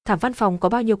thảm văn phòng có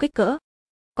bao nhiêu kích cỡ.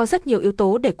 Có rất nhiều yếu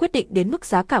tố để quyết định đến mức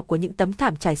giá cả của những tấm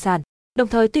thảm trải sàn, đồng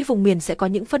thời tuy vùng miền sẽ có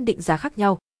những phân định giá khác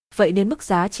nhau, vậy nên mức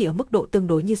giá chỉ ở mức độ tương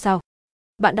đối như sau.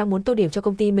 Bạn đang muốn tô điểm cho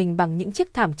công ty mình bằng những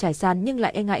chiếc thảm trải sàn nhưng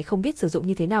lại e ngại không biết sử dụng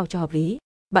như thế nào cho hợp lý.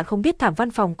 Bạn không biết thảm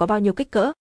văn phòng có bao nhiêu kích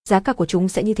cỡ, giá cả của chúng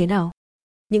sẽ như thế nào.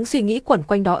 Những suy nghĩ quẩn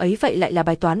quanh đó ấy vậy lại là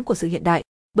bài toán của sự hiện đại.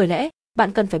 Bởi lẽ,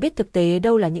 bạn cần phải biết thực tế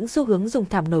đâu là những xu hướng dùng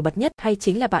thảm nổi bật nhất hay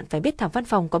chính là bạn phải biết thảm văn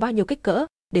phòng có bao nhiêu kích cỡ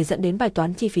để dẫn đến bài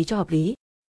toán chi phí cho hợp lý.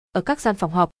 Ở các gian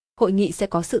phòng họp, hội nghị sẽ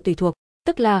có sự tùy thuộc,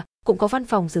 tức là cũng có văn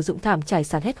phòng sử dụng thảm trải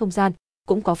sàn hết không gian,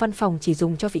 cũng có văn phòng chỉ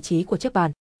dùng cho vị trí của chiếc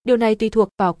bàn. Điều này tùy thuộc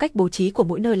vào cách bố trí của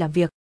mỗi nơi làm việc.